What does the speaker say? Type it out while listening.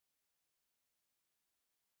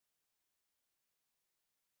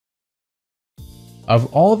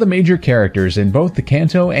Of all the major characters in both the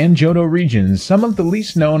Kanto and Johto regions, some of the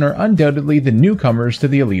least known are undoubtedly the newcomers to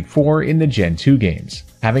the Elite Four in the Gen 2 games.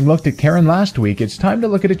 Having looked at Karen last week, it's time to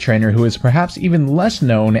look at a trainer who is perhaps even less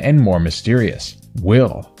known and more mysterious.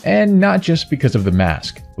 Will. And not just because of the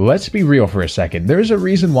mask. Let's be real for a second, there's a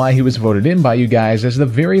reason why he was voted in by you guys as the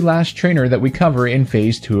very last trainer that we cover in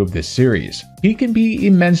Phase 2 of this series. He can be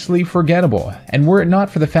immensely forgettable, and were it not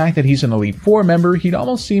for the fact that he's an Elite Four member, he'd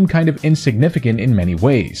almost seem kind of insignificant in many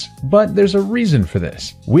ways. But there's a reason for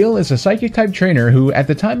this. Will is a Psychic-type trainer who, at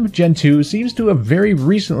the time of Gen 2, seems to have very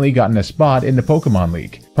recently gotten a spot in the Pokémon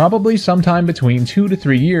League, probably sometime between 2 to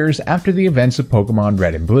 3 years after the events of Pokémon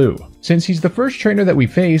Red and Blue. Since he's the first trainer that we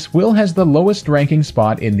face, Will has the lowest ranking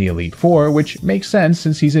spot in the Elite Four, which makes sense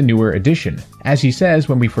since he's a newer addition. As he says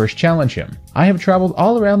when we first challenge him, "I have traveled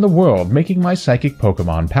all around the world making my psychic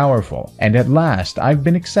Pokémon powerful, and at last I've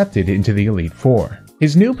been accepted into the Elite Four."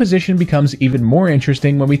 His new position becomes even more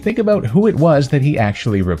interesting when we think about who it was that he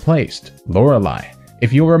actually replaced: Lorelei.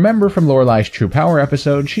 If you'll remember from Lorelei's True Power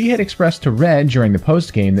episode, she had expressed to Red during the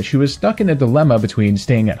post-game that she was stuck in a dilemma between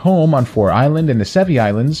staying at home on Four Island and the Sevi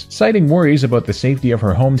Islands, citing worries about the safety of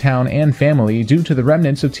her hometown and family due to the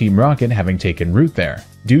remnants of Team Rocket having taken root there.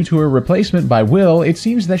 Due to her replacement by Will, it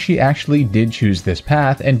seems that she actually did choose this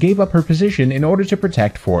path and gave up her position in order to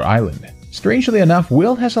protect Four Island. Strangely enough,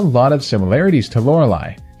 Will has a lot of similarities to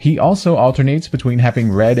Lorelei. He also alternates between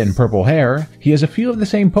having red and purple hair, he has a few of the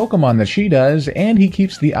same Pokemon that she does, and he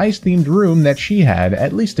keeps the ice-themed room that she had,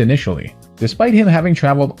 at least initially. Despite him having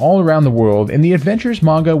traveled all around the world, in the Adventures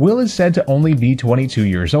manga, Will is said to only be 22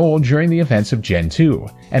 years old during the events of Gen 2,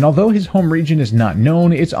 and although his home region is not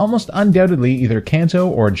known, it's almost undoubtedly either Kanto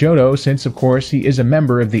or Johto since of course he is a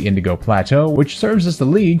member of the Indigo Plateau, which serves as the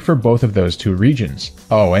league for both of those two regions.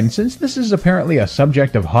 Oh, and since this is apparently a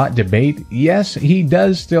subject of hot debate, yes, he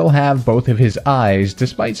does still have both of his eyes,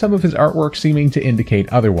 despite some of his artwork seeming to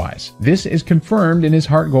indicate otherwise. This is confirmed in his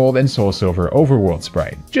Heart Gold and Soul Silver overworld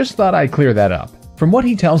sprite. Just thought I'd clear that up. From what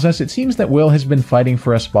he tells us, it seems that Will has been fighting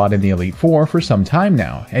for a spot in the Elite Four for some time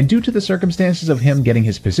now, and due to the circumstances of him getting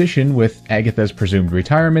his position, with Agatha's presumed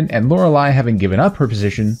retirement and Lorelei having given up her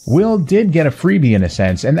position, Will did get a freebie in a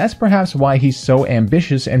sense, and that's perhaps why he's so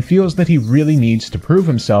ambitious and feels that he really needs to prove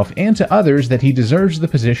himself and to others that he deserves the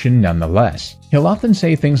position nonetheless. He'll often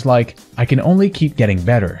say things like, "I can only keep getting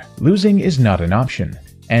better. Losing is not an option."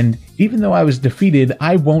 And even though I was defeated,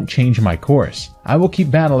 I won't change my course. I will keep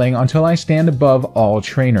battling until I stand above all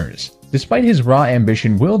trainers. Despite his raw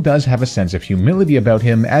ambition, Will does have a sense of humility about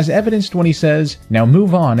him, as evidenced when he says, "Now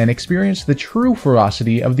move on and experience the true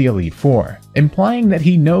ferocity of the Elite Four," implying that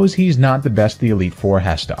he knows he's not the best the Elite Four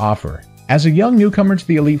has to offer. As a young newcomer to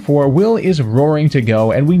the Elite Four, Will is roaring to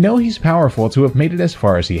go, and we know he's powerful to have made it as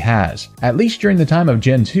far as he has. At least during the time of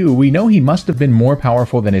Gen 2, we know he must have been more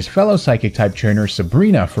powerful than his fellow Psychic-type trainer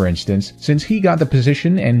Sabrina, for instance, since he got the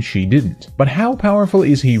position and she didn't. But how powerful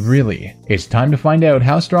is he really? It's time to find out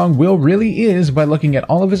how strong Will really is by looking at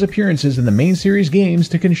all of his appearances in the main series games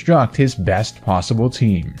to construct his best possible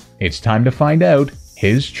team. It's time to find out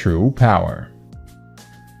his true power.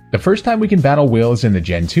 The first time we can battle Will is in the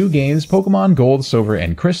Gen 2 games, Pokemon Gold, Silver,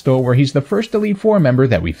 and Crystal, where he's the first Elite Four member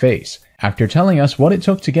that we face. After telling us what it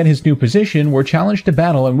took to get his new position, we're challenged to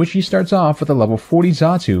battle in which he starts off with a level 40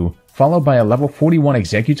 Xatu, followed by a level 41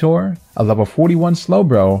 Executor, a level 41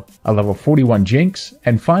 Slowbro, a level 41 Jinx,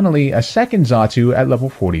 and finally a second Xatu at level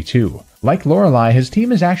 42. Like Lorelei, his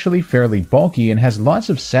team is actually fairly bulky and has lots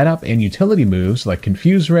of setup and utility moves like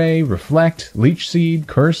Confuse Ray, Reflect, Leech Seed,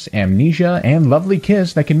 Curse, Amnesia, and Lovely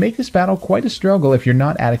Kiss that can make this battle quite a struggle if you're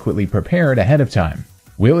not adequately prepared ahead of time.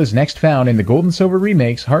 Will is next found in the Gold and Silver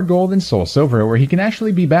remakes, Heart Gold and Soul Silver, where he can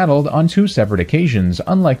actually be battled on two separate occasions,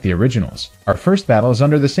 unlike the originals. Our first battle is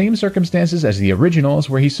under the same circumstances as the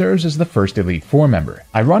originals, where he serves as the first Elite Four member.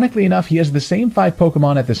 Ironically enough, he has the same 5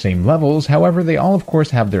 Pokemon at the same levels, however they all of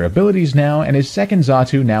course have their abilities now, and his second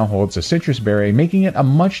Xatu now holds a Citrus Berry, making it a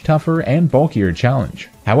much tougher and bulkier challenge.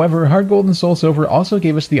 However, Heart Gold and Soul Silver also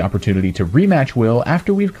gave us the opportunity to rematch Will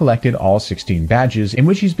after we've collected all 16 badges, in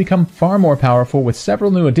which he's become far more powerful with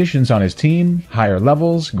several new additions on his team, higher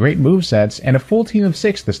levels, great movesets, and a full team of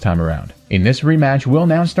 6 this time around. In this rematch, Will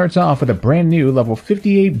now starts off with a brand new level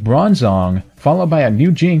 58 Bronzong, followed by a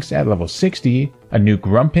new Jinx at level 60, a new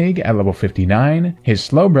Grumpig at level 59, his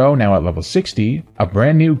Slowbro now at level 60, a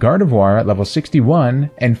brand new Gardevoir at level 61,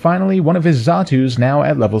 and finally one of his Xatus now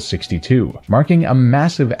at level 62, marking a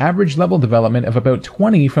massive average level development of about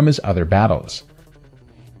 20 from his other battles.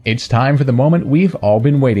 It's time for the moment we've all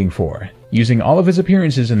been waiting for. Using all of his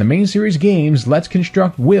appearances in the main series games, let's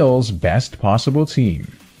construct Will's best possible team.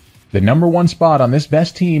 The number 1 spot on this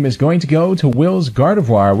best team is going to go to Will's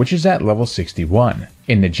Gardevoir, which is at level 61.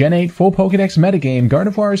 In the Gen 8 full Pokédex metagame,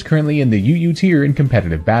 Gardevoir is currently in the UU tier in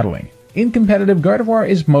competitive battling. In competitive, Gardevoir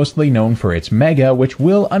is mostly known for its Mega, which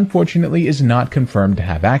Will unfortunately is not confirmed to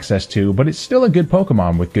have access to, but it's still a good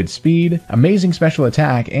Pokemon with good speed, amazing special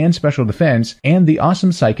attack and special defense, and the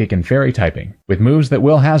awesome Psychic and Fairy typing. With moves that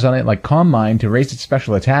Will has on it like Calm Mind to raise its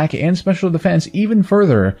special attack and special defense even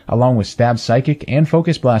further, along with Stab Psychic and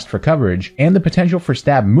Focus Blast for coverage, and the potential for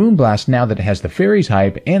Stab Moonblast now that it has the Fairy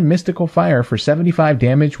type, and Mystical Fire for 75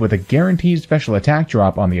 damage with a guaranteed special attack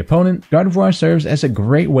drop on the opponent, Gardevoir serves as a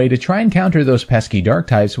great way to try and counter those pesky dark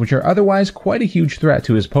types which are otherwise quite a huge threat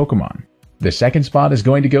to his Pokemon. The second spot is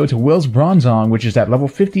going to go to Will's Bronzong, which is at level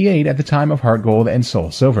 58 at the time of Heart Gold and Soul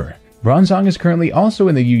Silver. Bronzong is currently also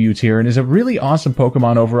in the UU tier and is a really awesome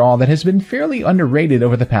Pokemon overall that has been fairly underrated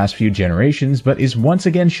over the past few generations, but is once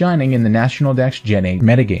again shining in the National Dex Gen 8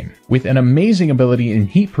 metagame. With an amazing ability in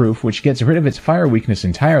Heat Proof which gets rid of its fire weakness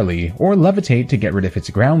entirely, or Levitate to get rid of its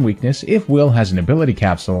ground weakness if Will has an ability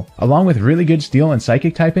capsule, along with really good Steel and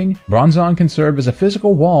Psychic typing, Bronzong can serve as a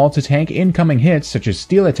physical wall to tank incoming hits such as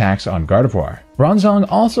Steel attacks on Gardevoir. Bronzong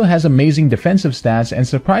also has amazing defensive stats and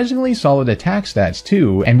surprisingly solid attack stats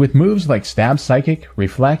too, and with moves like Stab Psychic,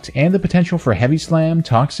 Reflect, and the potential for Heavy Slam,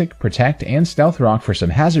 Toxic, Protect, and Stealth Rock for some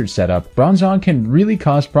hazard setup, Bronzong can really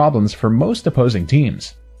cause problems for most opposing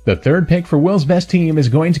teams. The third pick for Will's best team is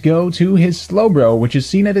going to go to his Slowbro, which is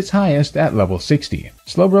seen at its highest at level 60.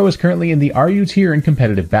 Slowbro is currently in the RU tier in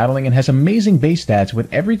competitive battling and has amazing base stats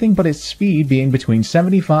with everything but its speed being between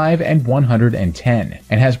 75 and 110,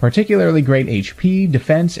 and has particularly great HP,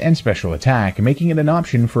 defense, and special attack, making it an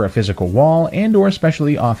option for a physical wall and or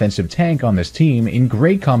especially offensive tank on this team in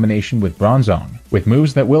great combination with Bronzong. With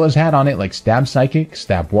moves that Will has had on it like Stab Psychic,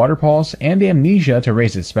 Stab Water Pulse, and Amnesia to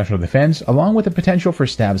raise its special defense, along with the potential for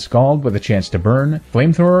Stab Scald with a chance to burn,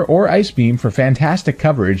 Flamethrower or Ice Beam for fantastic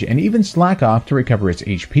coverage, and even Slack Off to recover its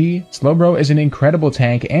HP, Slowbro is an incredible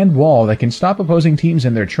tank and wall that can stop opposing teams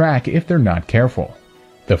in their track if they're not careful.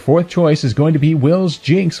 The fourth choice is going to be Will's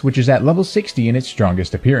Jinx, which is at level 60 in its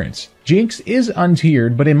strongest appearance. Jinx is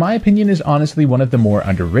untiered, but in my opinion is honestly one of the more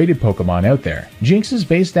underrated Pokemon out there. Jinx's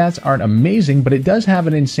base stats aren't amazing, but it does have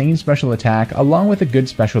an insane special attack along with a good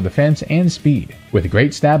special defense and speed. With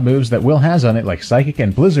great stab moves that Will has on it like Psychic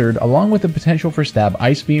and Blizzard, along with the potential for Stab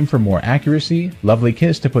Ice Beam for more accuracy, Lovely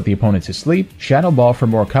Kiss to put the opponent to sleep, Shadow Ball for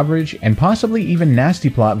more coverage, and possibly even Nasty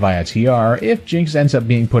Plot via TR if Jinx ends up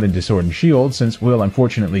being put into Sword and Shield since Will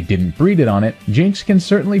unfortunately didn't breed it on it. Jinx can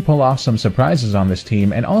certainly pull off some surprises on this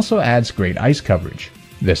team and also adds great ice coverage.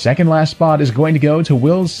 The second last spot is going to go to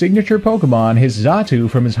Will's signature Pokemon, his Xatu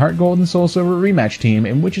from his Heart Gold and Soul Silver rematch team,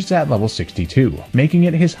 in which it's at level 62, making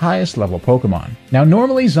it his highest level Pokemon. Now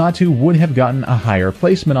normally Xatu would have gotten a higher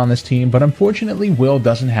placement on this team, but unfortunately Will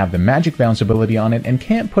doesn't have the Magic Bounce ability on it and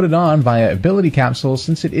can't put it on via ability capsules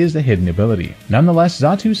since it is a hidden ability. Nonetheless,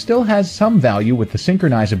 Xatu still has some value with the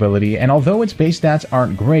Synchronize ability, and although its base stats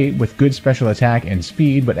aren't great with good special attack and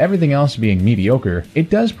speed but everything else being mediocre,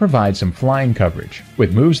 it does provide some flying coverage.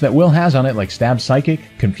 With moves that Will has on it like Stab Psychic,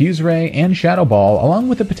 Confuse Ray, and Shadow Ball, along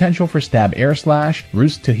with the potential for Stab Air Slash,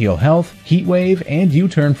 Roost to heal health, Heat Wave, and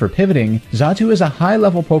U-Turn for pivoting, Xatu is a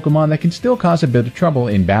high-level Pokemon that can still cause a bit of trouble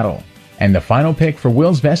in battle. And the final pick for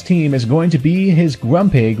Will's best team is going to be his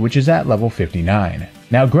Grumpig, which is at level 59.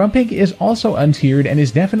 Now Grumpig is also untiered and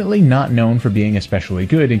is definitely not known for being especially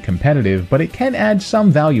good in competitive, but it can add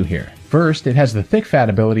some value here. First, it has the Thick Fat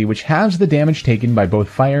ability, which halves the damage taken by both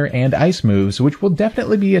fire and ice moves, which will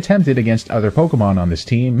definitely be attempted against other Pokemon on this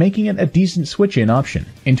team, making it a decent switch-in option.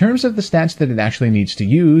 In terms of the stats that it actually needs to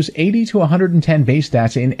use, 80 to 110 base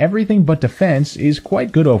stats in everything but defense is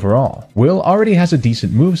quite good overall. Will already has a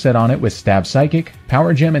decent moveset on it with Stab Psychic,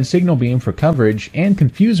 Power Gem and Signal Beam for coverage, and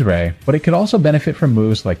Confuse Ray, but it could also benefit from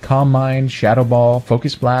moves like Calm Mind, Shadow Ball,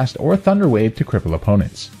 Focus Blast, or Thunder Wave to cripple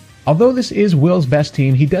opponents. Although this is Will's best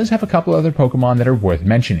team, he does have a couple other Pokemon that are worth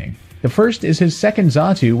mentioning. The first is his second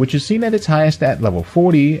Xatu, which is seen at its highest at level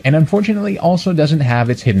 40, and unfortunately also doesn't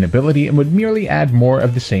have its hidden ability and would merely add more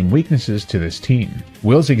of the same weaknesses to this team.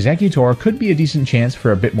 Will's Executor could be a decent chance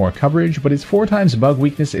for a bit more coverage, but its 4x bug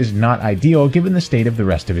weakness is not ideal given the state of the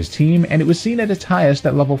rest of his team, and it was seen at its highest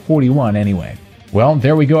at level 41 anyway. Well,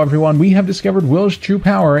 there we go everyone, we have discovered Will's true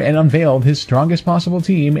power and unveiled his strongest possible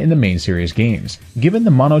team in the main series games. Given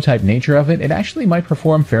the monotype nature of it, it actually might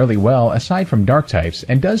perform fairly well aside from dark types,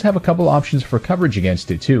 and does have a couple options for coverage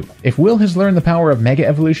against it too. If Will has learned the power of Mega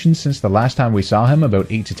Evolution since the last time we saw him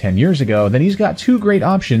about 8 to 10 years ago, then he's got two great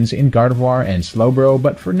options in Gardevoir and Slowbro,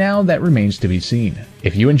 but for now that remains to be seen.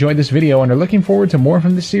 If you enjoyed this video and are looking forward to more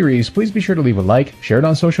from this series, please be sure to leave a like, share it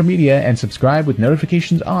on social media, and subscribe with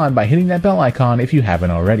notifications on by hitting that bell icon if you haven't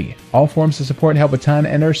already. All forms of support help a ton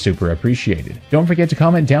and are super appreciated. Don't forget to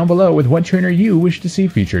comment down below with what trainer you wish to see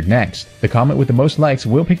featured next. The comment with the most likes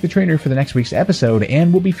will pick the trainer for the next week's episode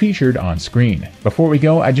and will be featured on screen. Before we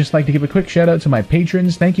go, I'd just like to give a quick shout out to my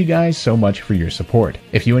patrons. Thank you guys so much for your support.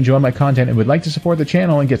 If you enjoy my content and would like to support the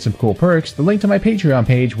channel and get some cool perks, the link to my Patreon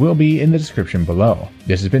page will be in the description below.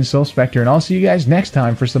 This has been Soul Spectre, and I'll see you guys next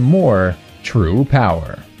time for some more True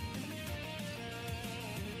Power.